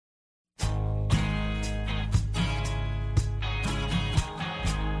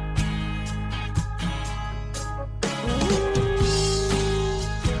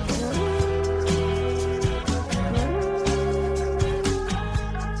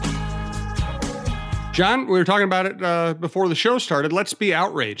John, we were talking about it before the show started. Let's be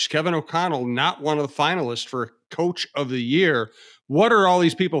outraged. Kevin O'Connell, not one of the finalists for Coach of the Year. What are all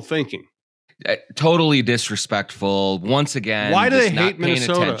these people thinking? Totally disrespectful. Once again, why do they just hate not paying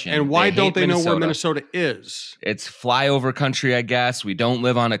Minnesota? attention. And why don't they know where Minnesota. Minnesota is? It's flyover country, I guess. We don't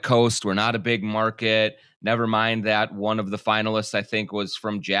live on a coast. We're not a big market. Never mind that one of the finalists, I think, was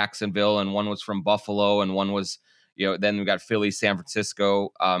from Jacksonville, and one was from Buffalo, and one was, then we got Philly, San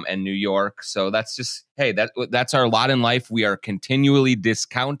Francisco, and New York. So that's just, hey, that's our lot in life. We are continually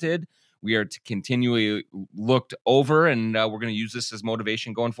discounted. We are continually looked over, and we're going to use this as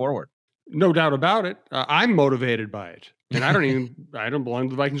motivation going forward. No doubt about it. I'm motivated by it. And I don't belong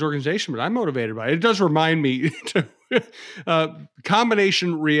to the Vikings organization, but I'm motivated by it. It does remind me to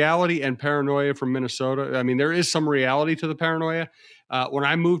combination reality and paranoia from Minnesota. I mean, there is some reality to the paranoia. When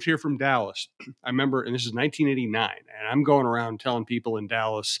I moved here from Dallas, I remember, and this is 1989, and I'm going around telling people in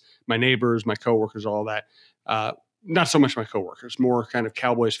Dallas, my neighbors, my coworkers, all that, not so much my coworkers, more kind of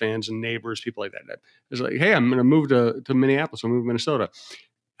Cowboys fans and neighbors, people like that. It's like, hey, I'm going to move to Minneapolis. I'm moving to Minnesota.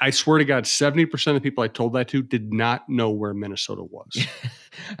 I swear to God, 70% of the people I told that to did not know where Minnesota was.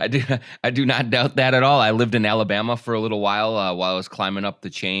 I do not doubt that at all. I lived in Alabama for a little while I was climbing up the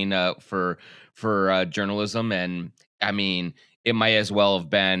chain for journalism, and I mean, it might as well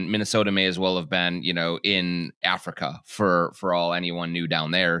have been Minnesota. May as well have been in Africa for all anyone knew down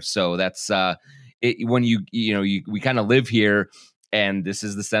there. So that's when we kind of live here, and this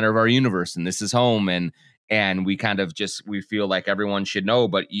is the center of our universe, and this is home, and we kind of we feel like everyone should know,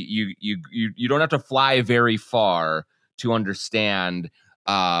 but you don't have to fly very far to understand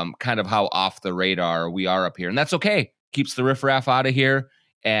kind of how off the radar we are up here. And that's okay. Keeps the riffraff out of here.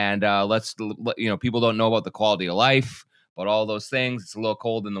 And people don't know about the quality of life, but all those things. It's a little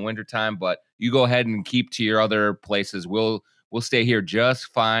cold in the wintertime, but you go ahead and keep to your other places. We'll stay here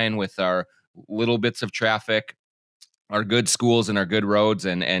just fine with our little bits of traffic, our good schools and our good roads,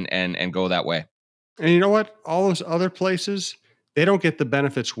 and go that way. And you know what? All those other places, they don't get the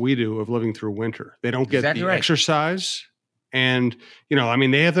benefits we do of living through winter. They don't get Exactly the right. exercise. And,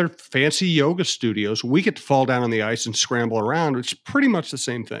 they have their fancy yoga studios. We get to fall down on the ice and scramble around. It's pretty much the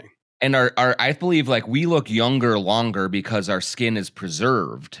same thing. And our I believe we look younger longer because our skin is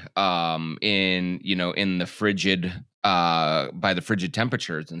preserved in the frigid by the frigid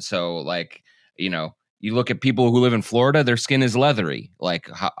temperatures. And so you look at people who live in Florida, their skin is leathery.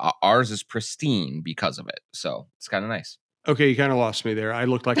 Ours is pristine because of it. So it's kind of nice. Okay, you kind of lost me there. I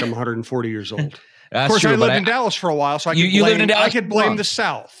looked like I'm 140 years old. Of course, I lived in Dallas for a while, so I could blame the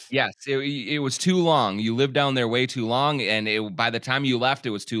South. Yes, it was too long. You lived down there way too long, and by the time you left,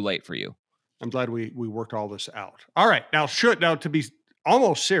 it was too late for you. I'm glad we worked all this out. All right, now to be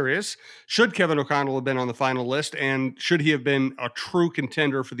almost serious, should Kevin O'Connell have been on the final list, and should he have been a true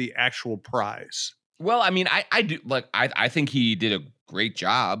contender for the actual prize? Well, I mean, I think he did a great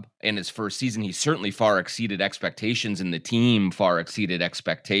job in his first season. He certainly far exceeded expectations, and the team far exceeded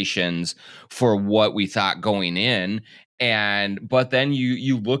expectations for what we thought going in. But then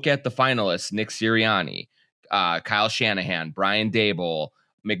you look at the finalists: Nick Sirianni, Kyle Shanahan, Brian Daboll,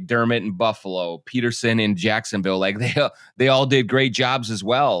 McDermott in Buffalo, Peterson in Jacksonville. They all did great jobs as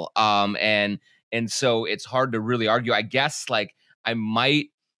well. And so it's hard to really argue. I guess I might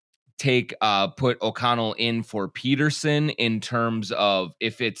put O'Connell in for Peterson in terms of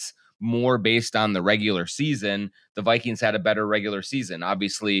if it's more based on the regular season. The Vikings had a better regular season.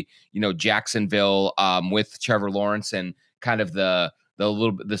 Obviously, Jacksonville with Trevor Lawrence and kind of the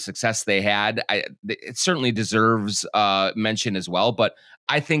success they had, it certainly deserves mention as well. But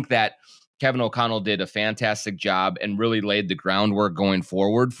I think that Kevin O'Connell did a fantastic job and really laid the groundwork going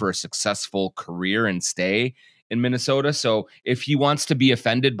forward for a successful career and stay in Minnesota. So if he wants to be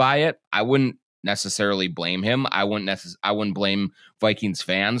offended by it, I wouldn't necessarily blame him. I wouldn't blame Vikings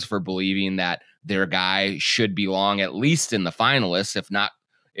fans for believing that their guy should belong at least in the finalists, if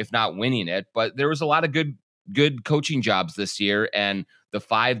not winning it. But there was a lot of good coaching jobs this year, and the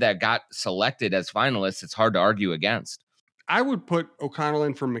 5 that got selected as finalists, it's hard to argue against. I would put O'Connell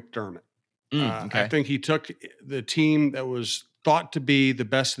in for McDermott. Okay. I think he took the team that was thought to be the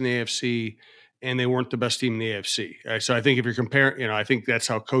best in the AFC, and they weren't the best team in the AFC. So I think if you're comparing, I think that's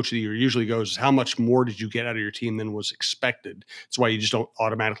how Coach of the Year usually goes: is how much more did you get out of your team than was expected? That's why you just don't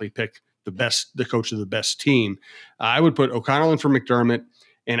automatically pick the coach of the best team. I would put O'Connell in for McDermott,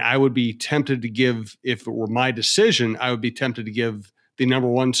 and I would be tempted to give, if it were my decision, I would be tempted to give the number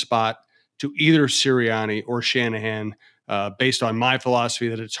 1 spot to either Sirianni or Shanahan, based on my philosophy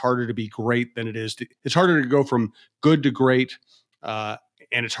that it's harder to be great than it is. It's harder to go from good to great.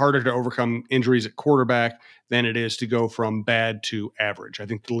 and it's harder to overcome injuries at quarterback than it is to go from bad to average. I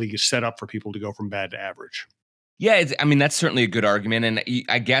think the league is set up for people to go from bad to average. Yeah, I mean, that's certainly a good argument, and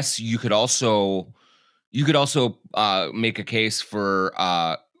I guess you could also make a case for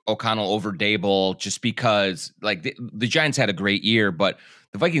O'Connell over Dable, just because like the Giants had a great year, but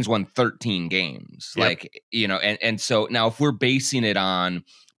the Vikings won 13 games. Yep. Like, and so now if we're basing it on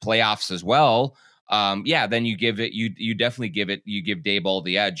playoffs as well, yeah, then you definitely give Daboll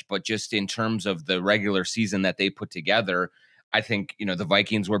the edge. But just in terms of the regular season that they put together, I think the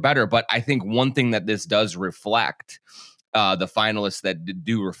Vikings were better. But I think one thing that this does reflect, the finalists that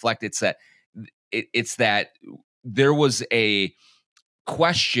do reflect, it's that there was a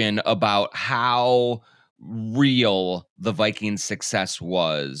question about how real the Vikings' success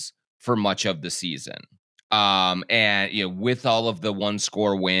was for much of the season. And with all of the one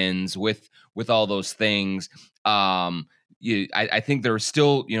score wins, with all those things, I think there are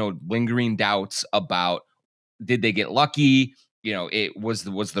still lingering doubts about, did they get lucky? It was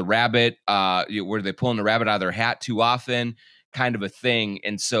the rabbit. Were they pulling the rabbit out of their hat too often? Kind of a thing.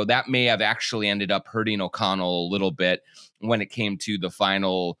 And so that may have actually ended up hurting O'Connell a little bit when it came to the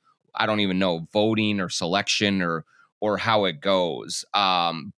final, I don't even know, voting or selection or how it goes.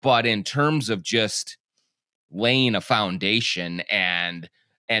 But in terms of just laying a foundation and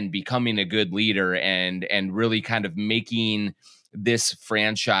becoming a good leader and really kind of making this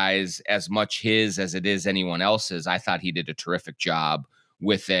franchise as much his as it is anyone else's, I thought he did a terrific job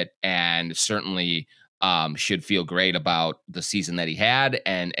with it, and certainly should feel great about the season that he had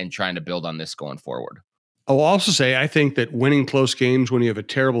and trying to build on this going forward. I'll also say I think that winning close games when you have a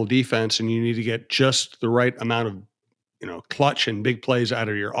terrible defense and you need to get just the right amount of clutch and big plays out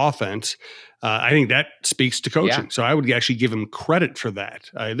of your offense, I think that speaks to coaching. Yeah. So I would actually give him credit for that.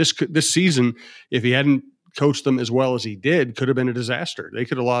 This season, if he hadn't coached them as well as he did, could have been a disaster. They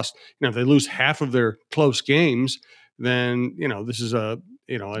could have lost. If they lose half of their close games, then this is a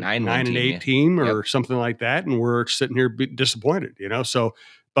 9-8 team or something like that, and we're sitting here disappointed. So.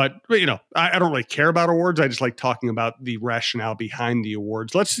 But I don't really care about awards. I just like talking about the rationale behind the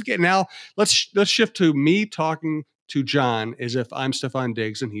awards. Let's shift to me talking to John as if I'm Stefan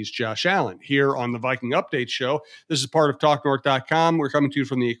Diggs and he's Josh Allen here on the Viking Update Show. This is part of TalkNorth.com. We're coming to you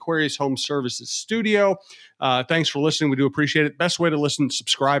from the Aquarius Home Services studio. Thanks for listening. We do appreciate it. Best way to listen,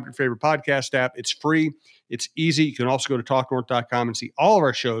 subscribe to your favorite podcast app. It's free. It's easy. You can also go to TalkNorth.com and see all of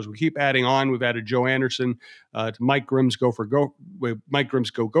our shows. We keep adding on. We've added Joe Anderson to Mike Grimm's Go Gopher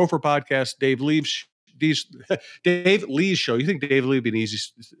podcast, Dave Lee's show. You think Dave Lee would be an easy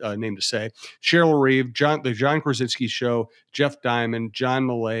name to say? Cheryl Reeve, the John Krasinski Show, Jeff Diamond, John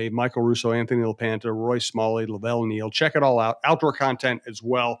Millay, Michael Russo, Anthony LaPanta, Roy Smalley, Lavelle Neal. Check it all out. Outdoor content as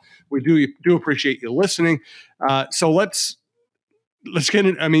well. We do appreciate you listening. So let's get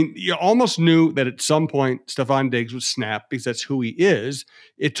in. I mean, you almost knew that at some point Stefan Diggs would snap because that's who he is.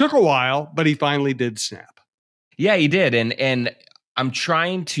 It took a while, but he finally did snap. Yeah, he did. And I'm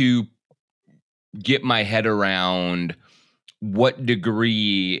trying to get my head around what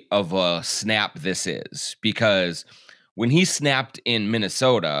degree of a snap this is, because when he snapped in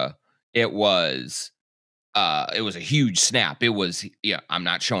Minnesota, it was a huge snap. It was, I'm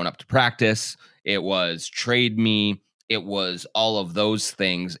not showing up to practice. It was trade me. It was all of those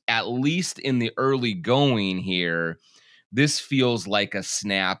things. At least in the early going here, this feels like a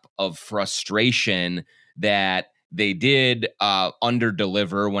snap of frustration that they did under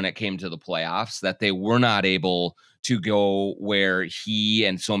deliver when it came to the playoffs, that they were not able to go where he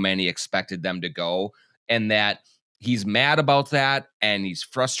and so many expected them to go, and that he's mad about that and he's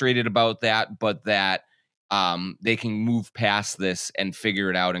frustrated about that, but that they can move past this and figure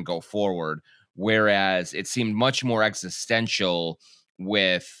it out and go forward. Whereas it seemed much more existential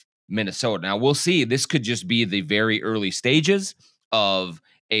with Minnesota. Now we'll see. This could just be the very early stages of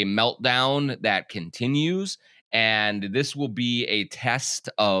a meltdown that continues, and this will be a test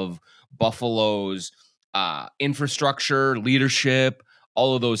of Buffalo's infrastructure, leadership,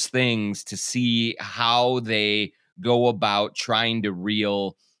 all of those things, to see how they go about trying to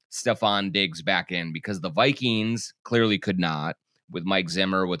reel Stefan Diggs back in, because the Vikings clearly could not, with Mike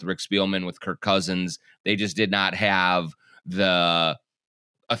Zimmer, with Rick Spielman, with Kirk Cousins. They just did not have the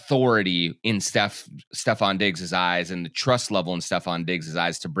authority in Stefan Diggs' eyes and the trust level in Stefan Diggs'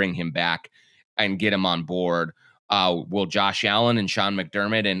 eyes to bring him back and get him on board. Will Josh Allen and Sean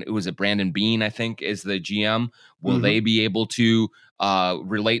McDermott, and it was Brandon Beane, I think, is the GM, will they be able to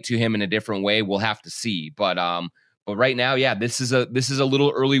relate to him in a different way? We'll have to see. But right now, yeah, this is a little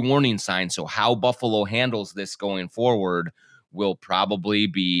early warning sign. So how Buffalo handles this going forward will probably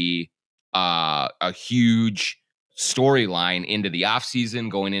be a huge storyline into the offseason,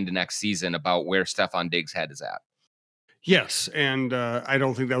 going into next season about where Stefon Diggs' head is at. Yes, and I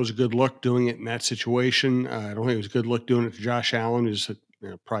don't think that was a good look doing it in that situation. I don't think it was a good look doing it to Josh Allen, who's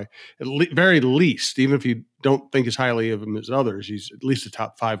probably very least, even if you don't think as highly of him as others, he's at least a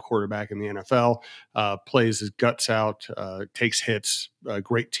top 5 quarterback in the NFL. Plays his guts out, takes hits,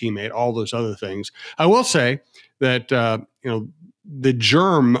 great teammate, all those other things. I will say that the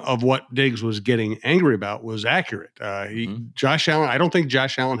germ of what Diggs was getting angry about was accurate. Josh Allen, I don't think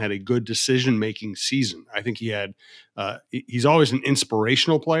Josh Allen had a good decision-making season. I think he had, he's always an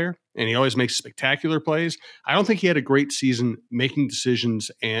inspirational player and he always makes spectacular plays. I don't think he had a great season making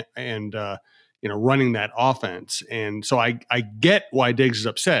decisions and running that offense. And so I get why Diggs is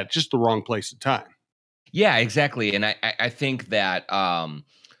upset, just the wrong place at time. Yeah, exactly. And I think that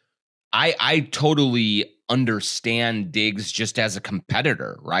I totally understand Diggs just as a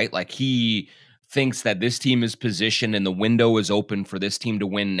competitor, right? Like he thinks that this team is positioned and the window is open for this team to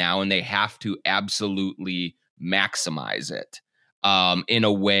win now, and they have to absolutely maximize it in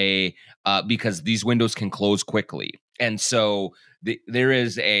a way because these windows can close quickly. And so there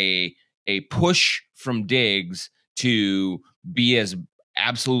is a push from Diggs to be as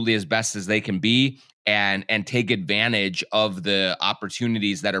absolutely as best as they can be and take advantage of the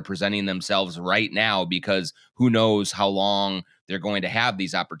opportunities that are presenting themselves right now, because who knows how long they're going to have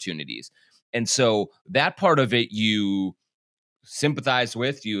these opportunities. And so that part of it you sympathize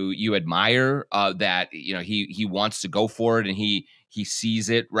with, you admire that he wants to go for it and he sees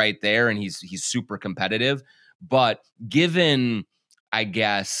it right there and he's super competitive. But given, I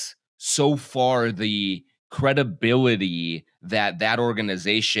guess, so far the credibility that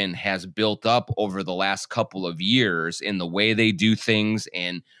organization has built up over the last couple of years in the way they do things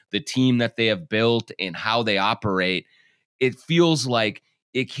and the team that they have built and how they operate, it feels like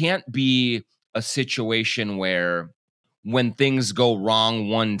it can't be a situation where when things go wrong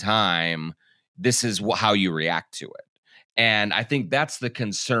one time, this is how you react to it. And I think that's the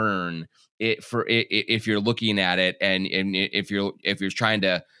concern if you're looking at it and if you're trying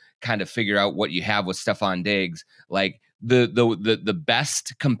to kind of figure out what you have with Stefon Diggs, like the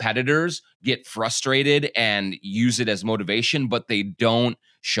best competitors get frustrated and use it as motivation, but they don't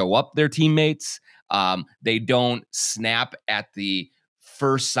show up their teammates. They don't snap at the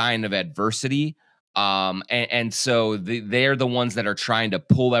first sign of adversity. And so they're the ones that are trying to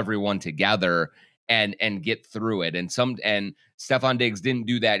pull everyone together and get through it. And Stefon Diggs didn't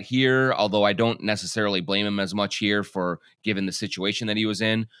do that here, although I don't necessarily blame him as much here for given the situation that he was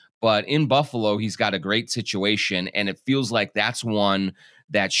in. But in Buffalo, he's got a great situation, and it feels like that's one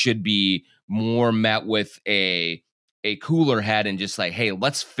that should be more met with a cooler head and just like, hey,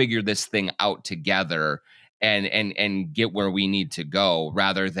 let's figure this thing out together and get where we need to go,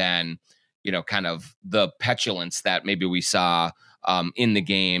 rather than kind of the petulance that maybe we saw in the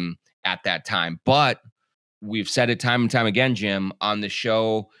game at that time. But we've said it time and time again, Jim, on the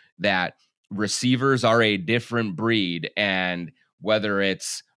show that receivers are a different breed. And whether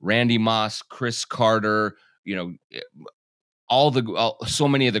it's Randy Moss, Chris Carter, so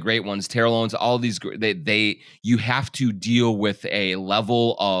many of the great ones, Terrell Owens, all these, you have to deal with a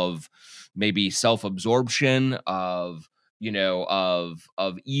level of maybe self-absorption, of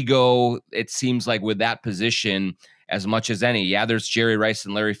ego. It seems like with that position as much as any. Yeah, there's Jerry Rice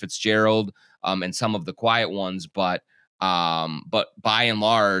and Larry Fitzgerald, and some of the quiet ones, but by and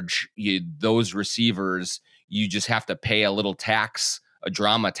large, those receivers, you just have to pay a little tax, a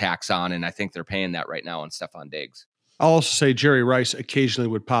drama tax on, and I think they're paying that right now on Stefon Diggs. I'll also say Jerry Rice occasionally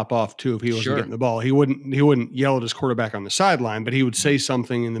would pop off too if he wasn't getting the ball. He wouldn't yell at his quarterback on the sideline, but he would say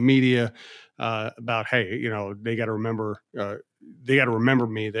something in the media about, hey, they got to remember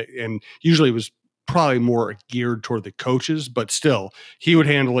me. And usually it was probably more geared toward the coaches, but still, he would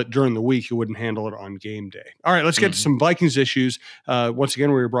handle it during the week. He wouldn't handle it on game day. All right, let's get to some Vikings issues. Once again,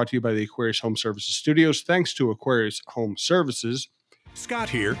 we were brought to you by the Aquarius Home Services Studios. Thanks to Aquarius Home Services. Scott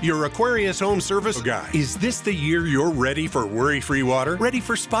here, your Aquarius home service guy. Is this the year you're ready for worry-free water? Ready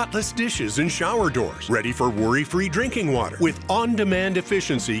for spotless dishes and shower doors? Ready for worry-free drinking water? With on-demand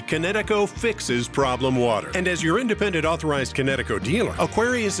efficiency, Connecticut fixes problem water. And as your independent authorized Connecticut dealer,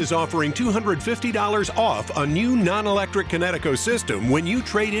 Aquarius is offering $250 off a new non-electric Connecticut system when you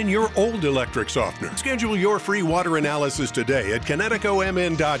trade in your old electric softener. Schedule your free water analysis today at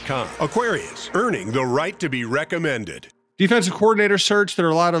ConnecticutMN.com. Aquarius, earning the right to be recommended. Defensive coordinator search. There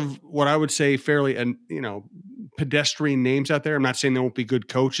are a lot of what I would say fairly, pedestrian names out there. I'm not saying they won't be good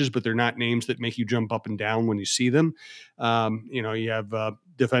coaches, but they're not names that make you jump up and down when you see them. You have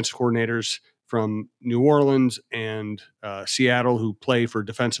defensive coordinators from New Orleans and Seattle who play for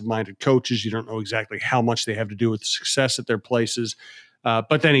defensive-minded coaches. You don't know exactly how much they have to do with the success at their places.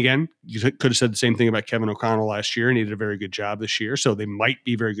 But then again, you could have said the same thing about Kevin O'Connell last year, and he did a very good job this year. So they might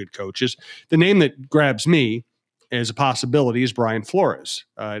be very good coaches. The name that grabs me as a possibility is Brian Flores.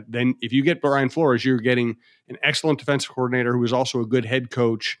 Then if you get Brian Flores, you're getting an excellent defensive coordinator who is also a good head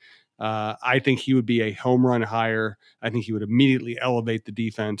coach. I think he would be a home run hire. I think he would immediately elevate the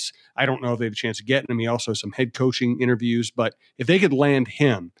defense. I don't know if they have a chance of getting him. He also has some head coaching interviews, but if they could land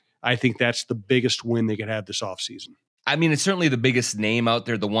him, I think that's the biggest win they could have this offseason. I mean, it's certainly the biggest name out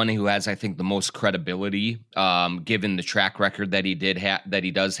there, the one who has, I think, the most credibility, given the track record that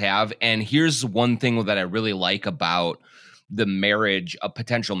he does have. And here's one thing that I really like about the marriage, a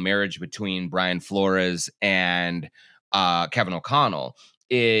potential marriage between Brian Flores and Kevin O'Connell,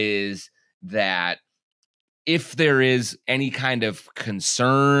 is that if there is any kind of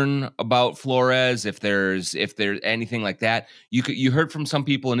concern about Flores, if there's anything like that, you heard from some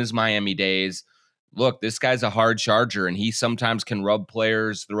people in his Miami days. Look, this guy's a hard charger, and he sometimes can rub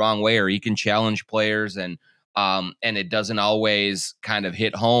players the wrong way, or he can challenge players, and it doesn't always kind of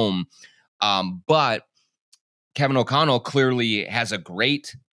hit home. But Kevin O'Connell clearly has a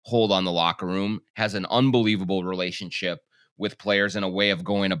great hold on the locker room, has an unbelievable relationship with players and a way of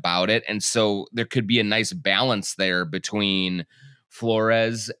going about it. And so there could be a nice balance there between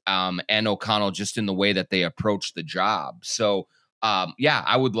Flores and O'Connell just in the way that they approach the job. So,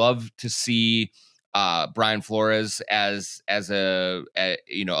 I would love to see Brian Flores as a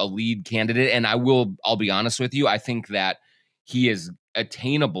lead candidate. And I'll be honest with you. I think that he is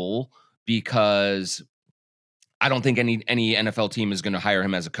attainable because I don't think any NFL team is going to hire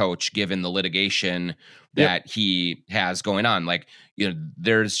him as a coach, given the litigation that he has going on. Like,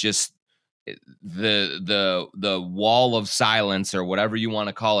 there's just the wall of silence, or whatever you want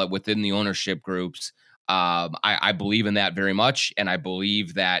to call it, within the ownership groups. I believe in that very much, and I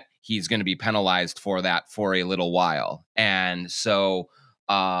believe that he's going to be penalized for that for a little while. And so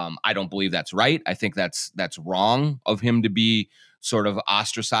I don't believe that's right. I think that's wrong of him to be sort of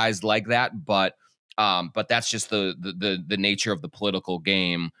ostracized like that. But that's just the nature of the political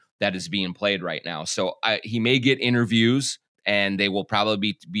game that is being played right now. So he may get interviews, and they will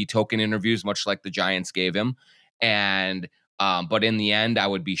probably be token interviews, much like the Giants gave him. And but in the end, I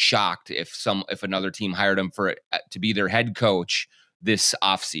would be shocked if another team hired him to be their head coach this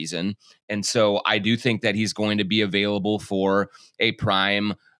offseason. And so I do think that he's going to be available for a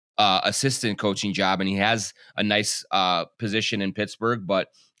prime assistant coaching job, and he has a nice position in Pittsburgh, but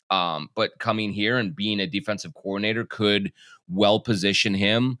coming here and being a defensive coordinator could well position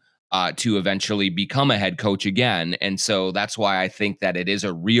him to eventually become a head coach again. And so that's why I think that it is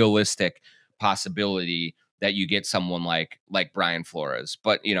a realistic possibility that you get someone like Brian Flores.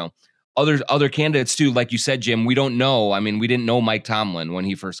 But, other candidates too, like you said, Jim, we don't know. I mean, we didn't know Mike Tomlin when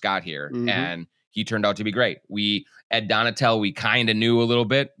he first got here, and he turned out to be great. Ed Donatel, we kind of knew a little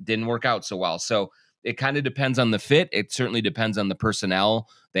bit, didn't work out so well. So it kind of depends on the fit. It certainly depends on the personnel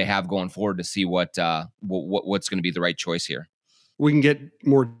they have going forward to see what's going to be the right choice here. We can get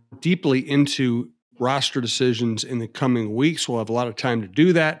more deeply into roster decisions in the coming weeks. We'll have a lot of time to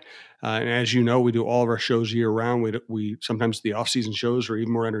do that. And as you know, we do all of our shows year round. We sometimes the off-season shows are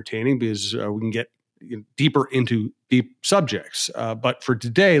even more entertaining because we can get deeper into deep subjects. But for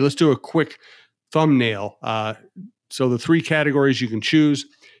today, let's do a quick thumbnail. So the three categories you can choose: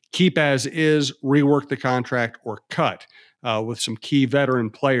 keep as is, rework the contract, or cut, with some key veteran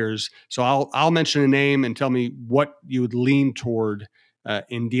players. So I'll mention a name and tell me what you would lean toward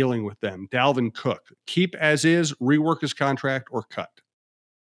in dealing with them. Dalvin Cook, keep as is, rework his contract, or cut.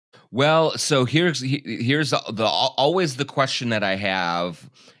 Well, so here's always the question that I have.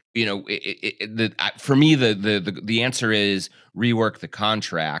 For me, the answer is rework the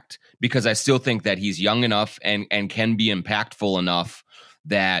contract, because I still think that he's young enough and can be impactful enough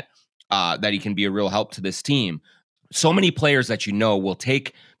that he can be a real help to this team. So many players that will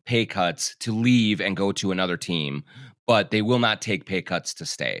take pay cuts to leave and go to another team, but they will not take pay cuts to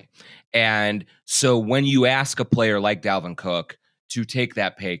stay. And so when you ask a player like Dalvin Cook to take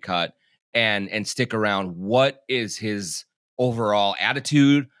that pay cut and stick around, what is his overall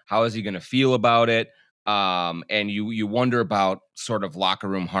attitude? How is he going to feel about it? And you wonder about sort of locker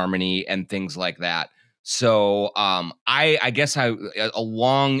room harmony and things like that. So I guess a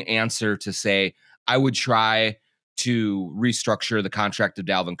long answer to say I would try to restructure the contract of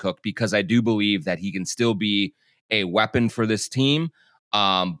Dalvin Cook, because I do believe that he can still be a weapon for this team.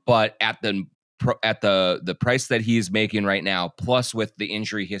 But at the price that he's making right now, plus with the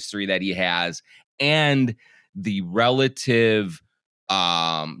injury history that he has and the relative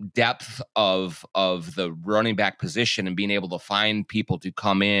depth of the running back position and being able to find people to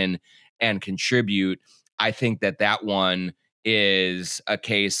come in and contribute, I think that one is a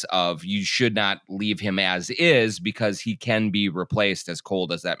case of you should not leave him as is, because he can be replaced, as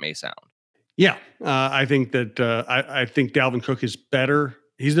cold as that may sound. Yeah, I think that I think Dalvin Cook is better.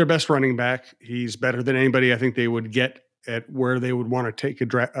 He's their best running back. He's better than anybody I think they would get at where they would want to take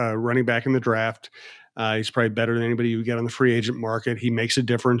a running back in the draft. He's probably better than anybody you would get on the free agent market. He makes a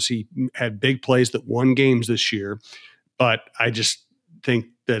difference. He had big plays that won games this year. But I just think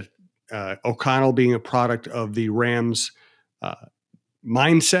that O'Connell, being a product of the Rams'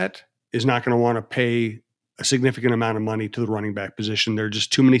 mindset, is not going to want to pay a significant amount of money to the running back position. There are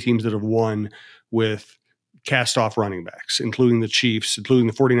just too many teams that have won with cast-off running backs, including the Chiefs, including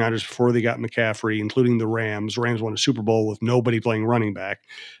the 49ers before they got McCaffrey, including the Rams. Rams won a Super Bowl with nobody playing running back.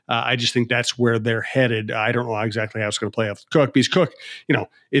 I just think that's where they're headed. I don't know exactly how it's going to play out with Cook, because Cook,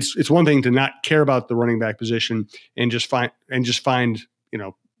 it's one thing to not care about the running back position and just find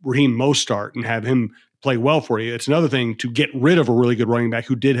Raheem Mostert and have him play well for you. It's another thing to get rid of a really good running back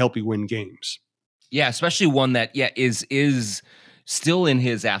who did help you win games. Yeah, especially one that is still in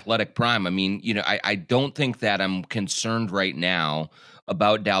his athletic prime. I mean, I don't think that I'm concerned right now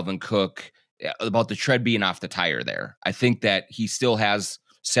about Dalvin Cook, about the tread being off the tire there. I think that he still has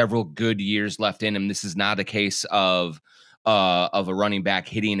several good years left in him. This is not a case of a running back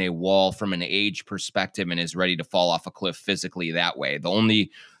hitting a wall from an age perspective and is ready to fall off a cliff physically that way. The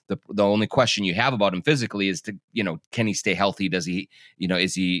only question you have about him physically is can he stay healthy? Does he,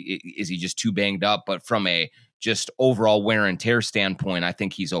 is he just too banged up? But from a just overall wear and tear standpoint, I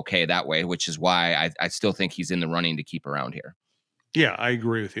think he's okay that way, which is why I still think he's in the running to keep around here. Yeah, I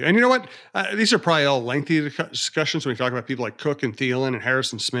agree with you. And you know what? These are probably all lengthy discussions when we talk about people like Cook and Thielen and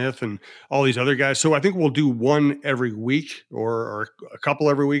Harrison Smith and all these other guys. So I think we'll do one every week or a couple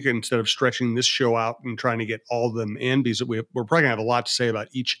every week instead of stretching this show out and trying to get all of them in, because we're probably going to have a lot to say about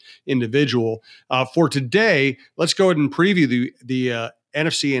each individual. For today, let's go ahead and preview the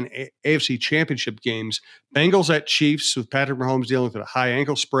NFC and AFC championship games. Bengals at Chiefs with Patrick Mahomes dealing with a high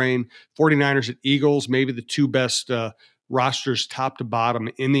ankle sprain. 49ers at Eagles, maybe the two best rosters top to bottom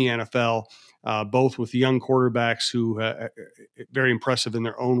in the NFL, both with young quarterbacks who very impressive in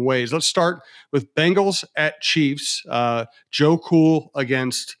their own ways. Let's start with Bengals at Chiefs. Joe Cool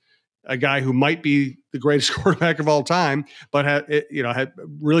against a guy who might be the greatest quarterback of all time, but had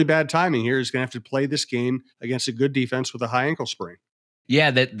really bad timing here. He's going to have to play this game against a good defense with a high ankle sprain.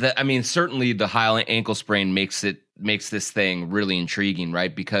 Yeah, certainly the high ankle sprain makes this thing really intriguing,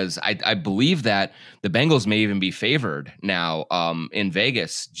 right? Because I believe that the Bengals may even be favored now in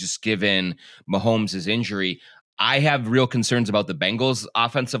Vegas, just given Mahomes' injury. I have real concerns about the Bengals'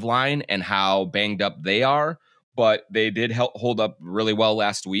 offensive line and how banged up they are, but they did hold up really well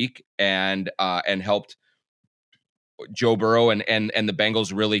last week and helped Joe Burrow and the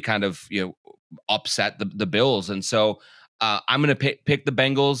Bengals really kind of upset the Bills, and so. I'm going to pick the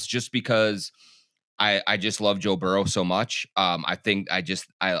Bengals just because I just love Joe Burrow so much. I think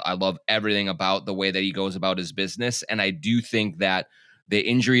I love everything about the way that he goes about his business. And I do think that the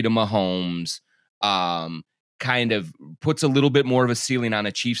injury to Mahomes kind of puts a little bit more of a ceiling on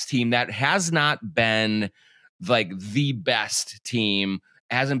a Chiefs team that has not been like the best team,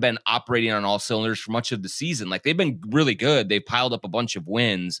 hasn't been operating on all cylinders for much of the season. Like, they've been really good. They've piled up a bunch of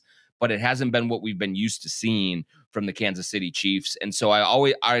wins, but it hasn't been what we've been used to seeing from the Kansas City Chiefs. And so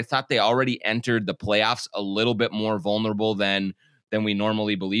I thought they already entered the playoffs a little bit more vulnerable than we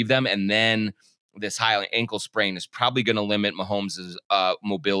normally believe them. And then this high ankle sprain is probably going to limit Mahomes'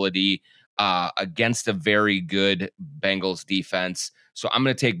 mobility against a very good Bengals defense. So I'm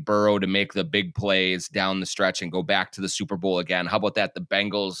going to take Burrow to make the big plays down the stretch and go back to the Super Bowl again. How about that? The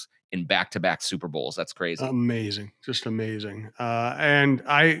Bengals in back-to-back Super Bowls. That's crazy. Amazing. Just amazing. And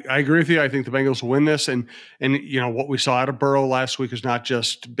I agree with you. I think the Bengals will win this. And what we saw out of Burrow last week is not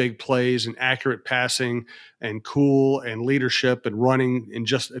just big plays and accurate passing and cool and leadership and running in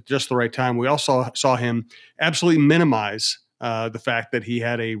just at just the right time. We also saw him absolutely minimize the fact that he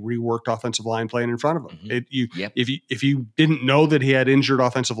had a reworked offensive line playing in front of him. Mm-hmm. If you didn't know that he had injured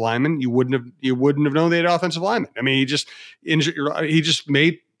offensive linemen, you wouldn't have known they had offensive linemen. I mean, he just injured.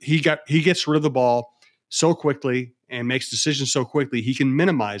 He gets rid of the ball so quickly and makes decisions so quickly. He can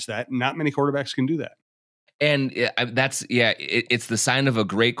minimize that. Not many quarterbacks can do that. And it's the sign of a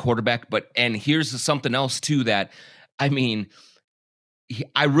great quarterback. And here's something else too, that, I mean,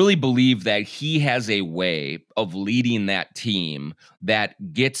 I really believe that he has a way of leading that team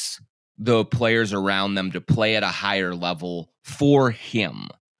that gets the players around them to play at a higher level for him.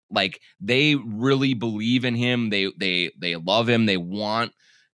 Like they really believe in him. They love him. They want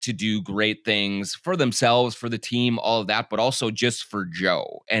to do great things for themselves, for the team, all of that, but also just for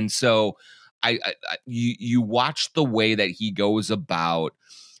Joe. And so you watch the way that he goes about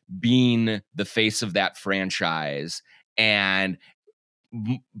being the face of that franchise and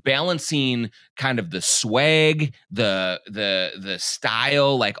balancing kind of the swag, the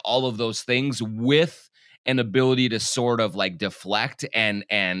style, like all of those things with an ability to sort of like deflect and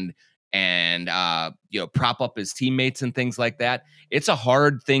prop up his teammates and things like that. It's a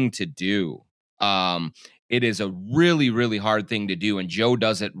hard thing to do. It is a really, really hard thing to do, and Joe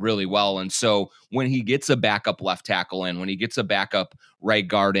does it really well. And so when he gets a backup left tackle in, when he gets a backup right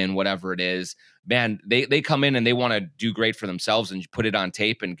guard in, whatever it is, man, they come in and they want to do great for themselves and put it on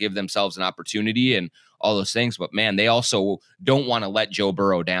tape and give themselves an opportunity and all those things. But man, they also don't want to let Joe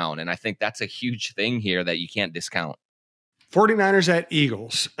Burrow down. And I think that's a huge thing here that you can't discount. 49ers at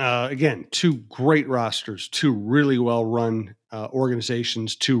Eagles. Again, two great rosters, two really well-run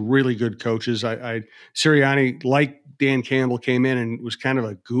organizations, two really good coaches. Sirianni, like Dan Campbell, came in and was kind of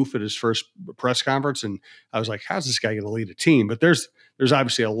a goof at his first press conference. And I was like, how's this guy going to lead a team? But there's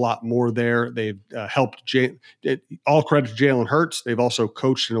obviously a lot more there. They've helped all credit to Jalen Hurts. They've also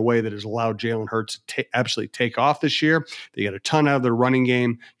coached in a way that has allowed Jalen Hurts to absolutely take off this year. They got a ton out of their running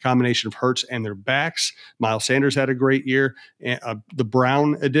game, combination of Hurts and their backs. Miles Sanders had a great year. The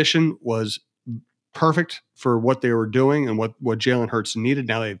Brown addition was perfect for what they were doing and what Jalen Hurts needed.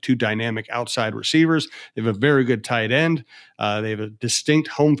 Now they have two dynamic outside receivers. They have a very good tight end. They have a distinct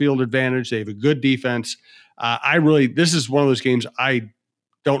home field advantage. They have a good defense. This is one of those games I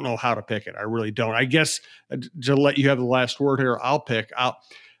don't know how to pick it. I really don't. I guess to let you have the last word here,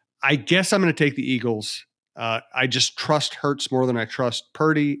 I guess I'm going to take the Eagles. I just trust Hurts more than I trust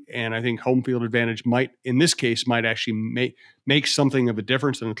Purdy, and I think home field advantage might actually make something of a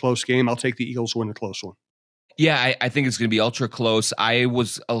difference in a close game. I'll take the Eagles win a close one. Yeah, I think it's going to be ultra close. I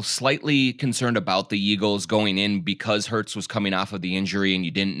was slightly concerned about the Eagles going in because Hurts was coming off of the injury and you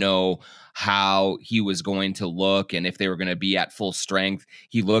didn't know how he was going to look and if they were going to be at full strength.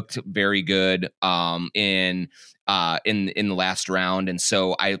 He looked very good in the last round, and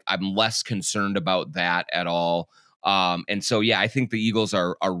so I'm less concerned about that at all. And so, yeah, I think the Eagles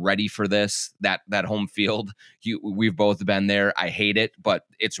are ready for this, that home field. We've both been there. I hate it, but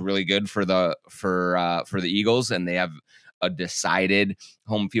it's really good for the Eagles, and they have a decided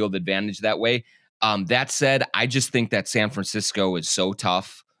home field advantage that way. That said, I just think that San Francisco is so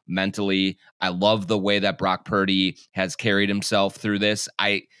tough mentally. I love the way that Brock Purdy has carried himself through this.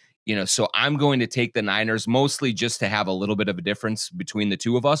 So I'm going to take the Niners mostly just to have a little bit of a difference between the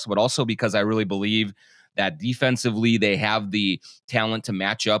two of us, but also because I really believe that defensively they have the talent to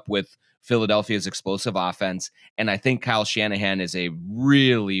match up with Philadelphia's explosive offense. And I think Kyle Shanahan is a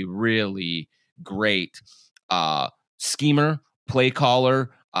really, really great schemer, play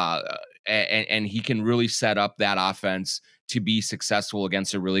caller, and he can really set up that offense to be successful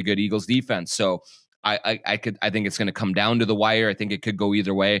against a really good Eagles defense. So I think it's going to come down to the wire. I think it could go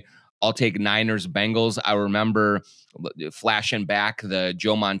either way. I'll take Niners Bengals. I remember flashing back the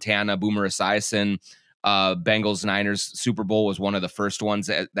Joe Montana, Boomer Esiason Bengals Niners Super Bowl was one of the first ones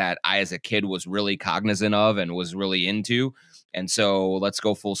that I, as a kid, was really cognizant of and was really into. And so let's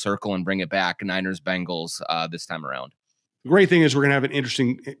go full circle and bring it back. Niners Bengals this time around. The great thing is we're going to have an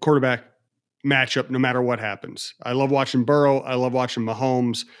interesting quarterback matchup no matter what happens. I love watching Burrow. I love watching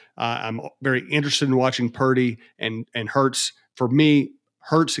Mahomes. I'm very interested in watching Purdy and Hurts. For me,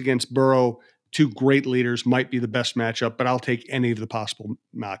 Hurts against Burrow, two great leaders, might be the best matchup, but I'll take any of the possible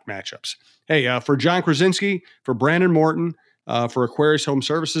mock matchups. Hey, for John Krasinski, for Brandon Morton, for Aquarius Home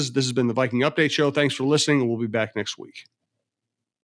Services, this has been the Viking Update Show. Thanks for listening, and we'll be back next week.